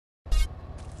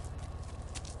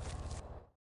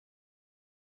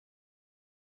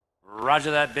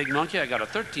Roger that, big monkey. I got a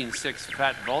 13-6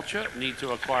 fat vulture. Need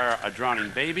to acquire a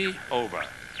drowning baby. Over.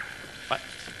 What?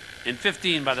 In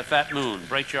 15 by the fat moon.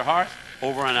 Breaks your heart.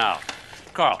 Over and out.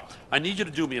 Carl, I need you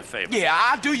to do me a favor. Yeah,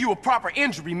 I'll do you a proper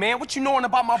injury, man. What you knowing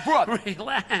about my brother?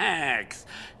 Relax.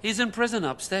 He's in prison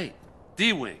upstate.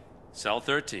 D-Wing, cell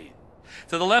 13.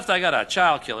 To the left, I got a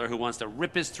child killer who wants to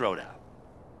rip his throat out.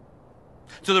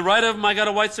 To the right of him, I got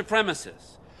a white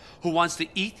supremacist who wants to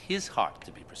eat his heart,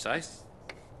 to be precise.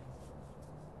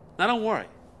 Now, don't worry.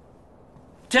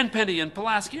 Tenpenny and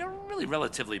Pulaski are really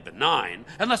relatively benign,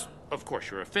 unless, of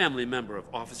course, you're a family member of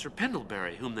Officer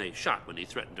Pendlebury, whom they shot when he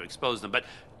threatened to expose them. But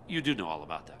you do know all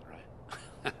about that,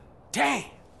 right? Damn.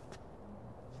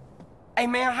 Hey,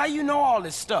 man, how you know all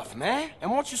this stuff, man? And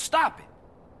won't you stop it?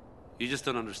 You just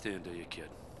don't understand, do you, kid?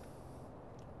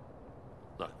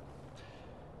 Look,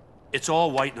 it's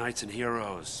all white knights and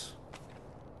heroes.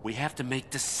 We have to make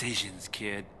decisions,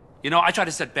 kid. You know, I try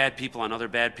to set bad people on other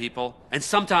bad people, and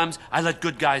sometimes I let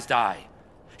good guys die.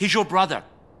 He's your brother,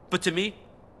 but to me,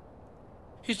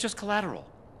 he's just collateral.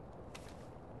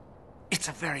 It's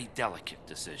a very delicate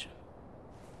decision.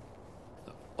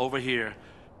 Over here,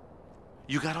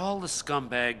 you got all the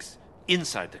scumbags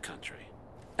inside the country.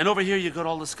 And over here, you got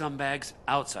all the scumbags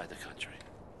outside the country.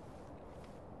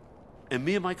 And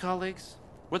me and my colleagues,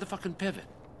 we're the fucking pivot.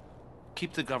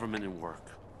 Keep the government in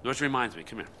work. Which reminds me,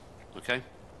 come here, okay?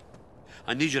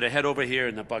 I need you to head over here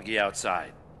in the buggy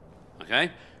outside,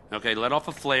 okay? Okay, let off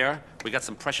a flare. We got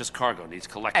some precious cargo needs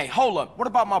collecting. Hey, hold up. What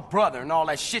about my brother and all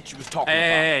that shit you was talking about?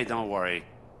 Hey, don't worry.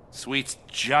 Sweet's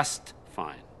just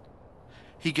fine.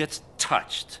 He gets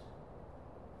touched.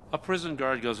 A prison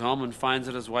guard goes home and finds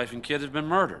that his wife and kid have been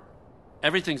murdered.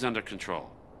 Everything's under control.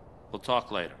 We'll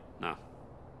talk later. Now,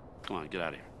 come on, get out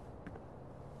of here.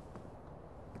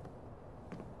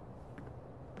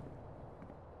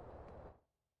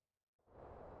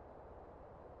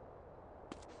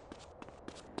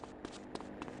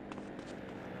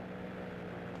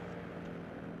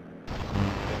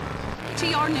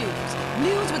 TR News.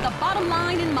 News with the bottom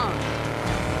line in mind.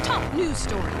 Top news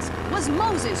stories. Was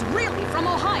Moses really from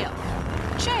Ohio?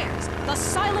 Chairs. The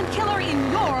silent killer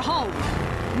in your home.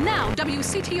 Now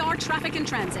WCTR Traffic and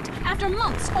Transit. After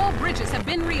months, all bridges have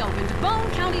been reopened.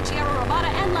 Bone County, Tierra Robada,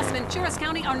 and Las Venturas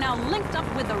County are now linked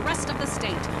up with the rest of the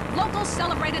state. Locals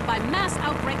celebrated by mass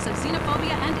outbreaks of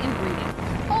xenophobia and inbreeding.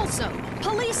 Also,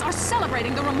 police are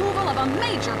celebrating the removal of a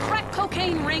major crack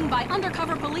cocaine ring by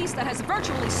undercover police that has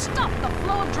virtually stopped the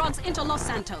flow of drugs into Los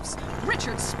Santos.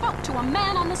 Richard spoke to a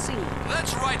man on the scene.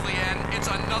 That's right, Leanne. It's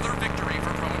another victory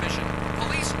for Prohibition.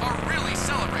 Police are really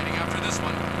celebrating after this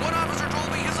one. One officer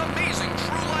told me his amazing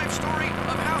true life story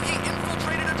of how he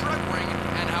infiltrated a drug ring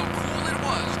and how cool it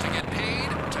was to get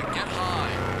paid to get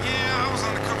high. Yeah, I was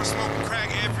undercover smoking crack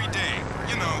every day.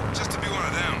 You know, just to be one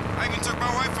of them. I even took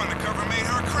my wife undercover and made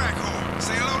her a crack whore.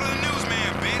 Say hello to the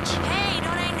newsman, bitch. Hey,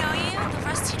 don't I know you? The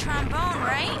rusty trombone,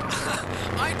 right?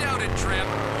 I doubt it, Tramp.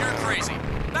 You're crazy.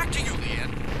 Back to you,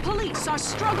 Leanne. Police are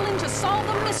struggling to solve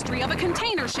the mystery of a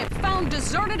container ship found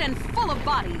deserted and full of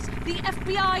bodies. The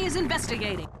FBI is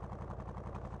investigating.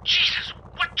 Jesus,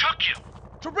 what took you?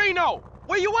 Torino,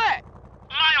 where you at?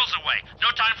 Miles away. No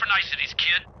time for niceties,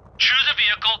 kid. Choose a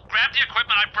vehicle, grab the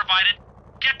equipment I've provided,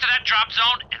 get to that drop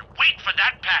zone, and wait for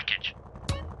that package.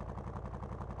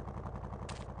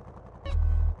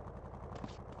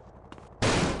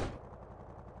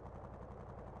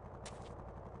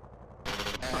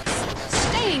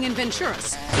 Staying in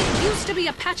Venturas. It used to be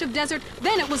a patch of desert,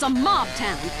 then it was a mob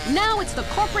town. Now it's the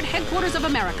corporate headquarters of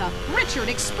America. Richard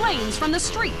explains from the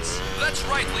streets. That's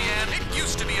right, Leanne. It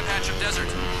used to be a patch of desert.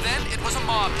 Then it was a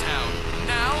mob town.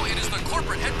 Now it is the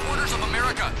corporate headquarters of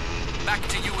America. Back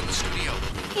to you in the studio.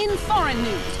 In foreign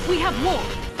news, we have war,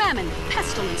 famine,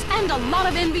 pestilence, and a lot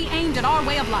of envy aimed at our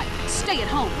way of life. Stay at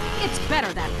home. It's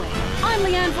better that way. I'm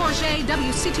Leanne Forget,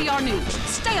 WCTR News.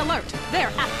 Stay alert.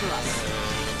 They're after us.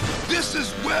 This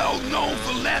is well-known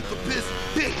philanthropist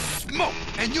Big Smoke,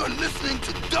 and you're listening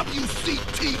to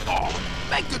WCTR.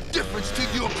 Make a difference to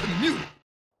your community.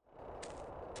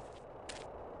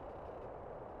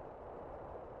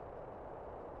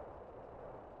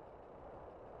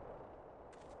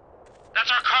 That's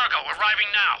our cargo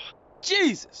arriving now.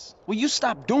 Jesus, will you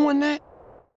stop doing that?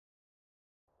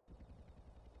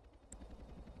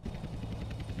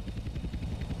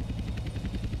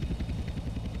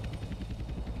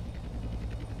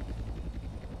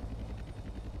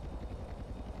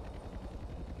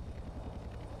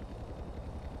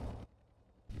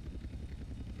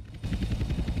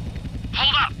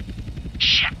 Hold up!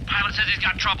 Shit, pilot says he's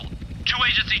got trouble. 2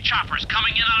 agency choppers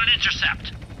coming in on an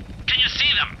intercept. Can you see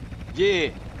them? Yeah.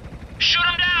 Shoot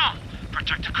them down!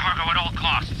 Protect the cargo at all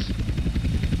costs.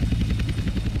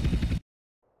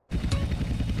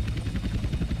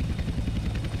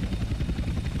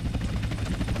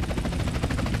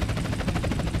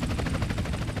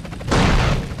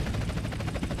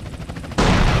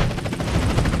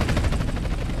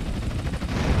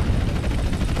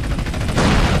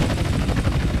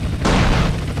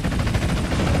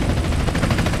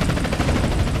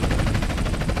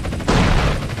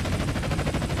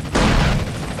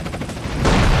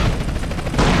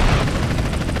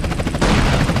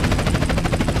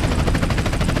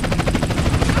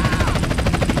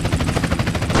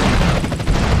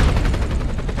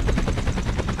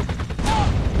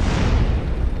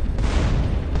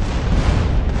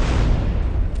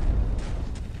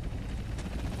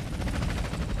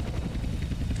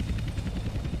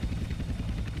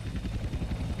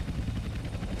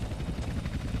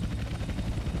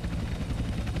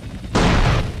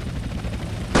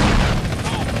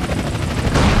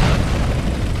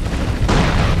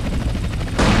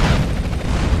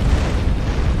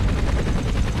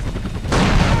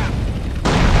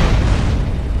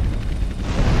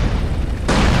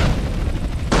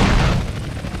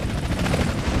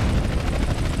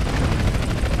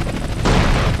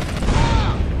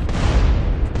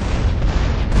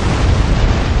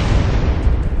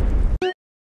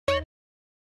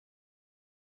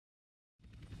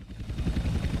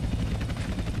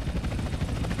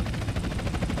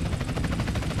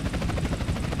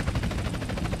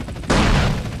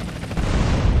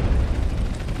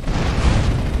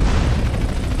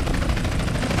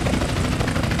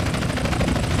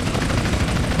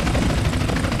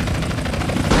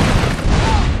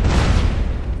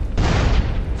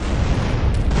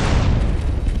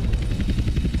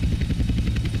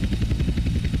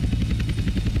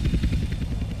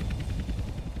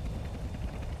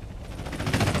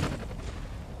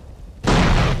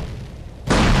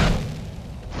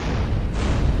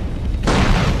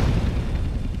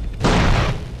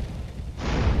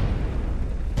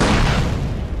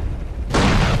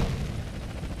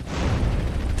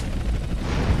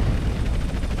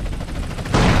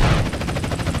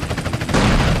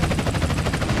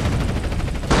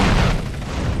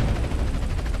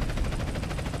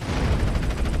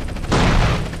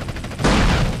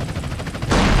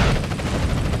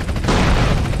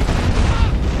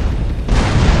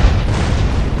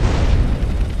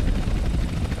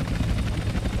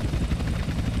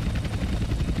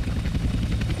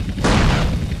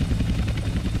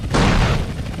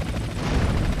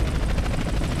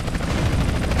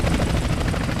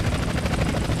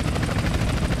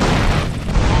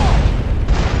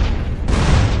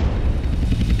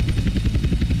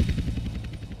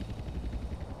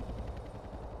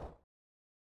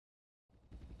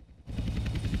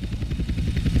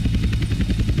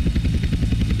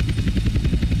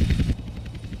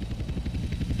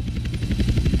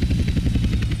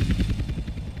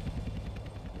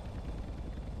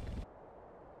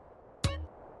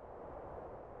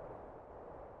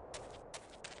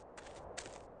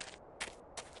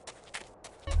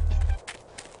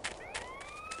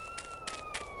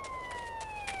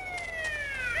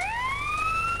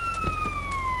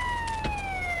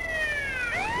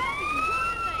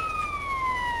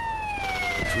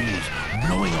 Trees,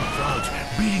 blowing up crowds,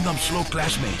 beating up slow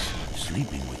classmates,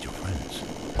 sleeping with your friends.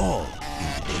 All in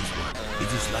today's work.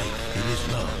 It is life, it is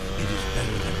love, it is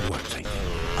better than works, I think.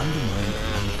 Undermine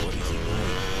one is a guy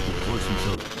who calls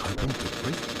himself carpenter.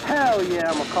 Hell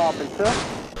yeah, I'm a carpenter.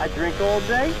 I drink all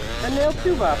day and nail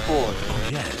 2x4s. Oh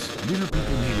yes, little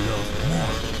people need love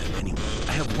more than anyone.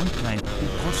 I have one client who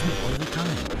calls me all the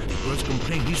time. The girls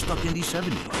complain he's stuck in the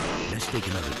 70s. Let's take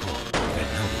another call.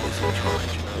 Fernando is in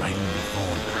charge, writing the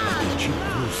phone like a cheap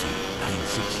Lucy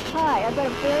 960. Hi, I've got a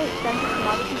very expensive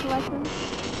commodity collection.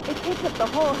 It takes up the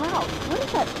whole house. What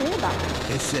does that say about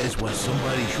it? It says what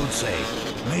somebody should say.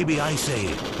 Maybe I say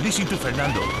it. Listen to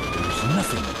Fernando. There is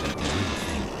nothing like the real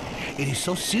thing. It is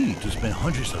so silly to spend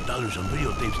hundreds of dollars on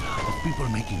videotapes of people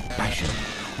making passion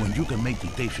when you can make the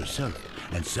tapes yourself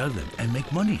and sell them and make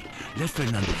money. Let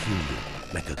Fernando heal you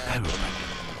like a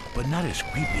chiropractor, but not as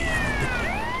creepy and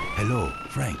addictive. Hello,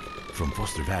 Frank from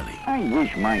Foster Valley. I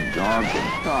wish my dog could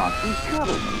talk. He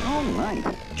cuddles me all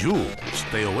night. You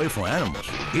stay away from animals.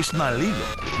 It's not legal.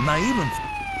 Not even.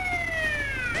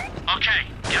 Okay,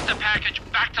 get the package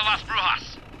back to Las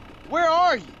Brujas. Where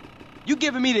are you? You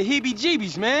giving me the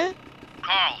heebie-jeebies, man.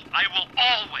 Carl, I will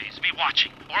always be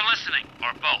watching, or listening,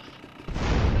 or both.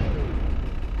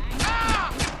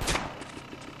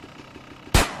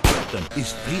 Houston.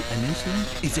 Is fate an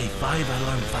incident? Is a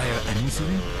 5-alarm fire an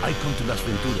incident? I come to Las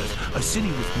Venturas, a city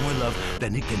with more love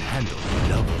than it can handle.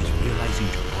 Love is realizing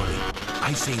your calling.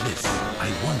 I say this, I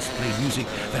once played music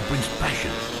that brings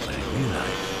passion, but I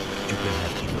realized you can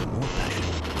have even more passion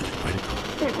with a credit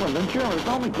card. Well, the jurors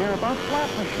only care about slot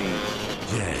machines.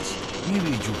 Yes,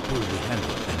 maybe you pull the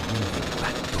handle and move it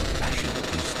back. Your passion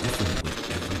is different with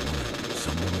every woman.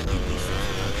 Some women need this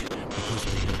self-touch because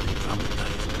they have been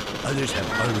traumatized. Others have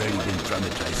already been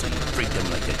traumatized, so you treat them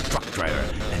like a truck driver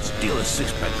and steal a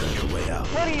six-pack on your way out.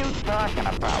 What are you talking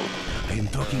about? I am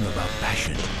talking about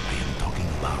passion. I am talking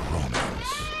about romance.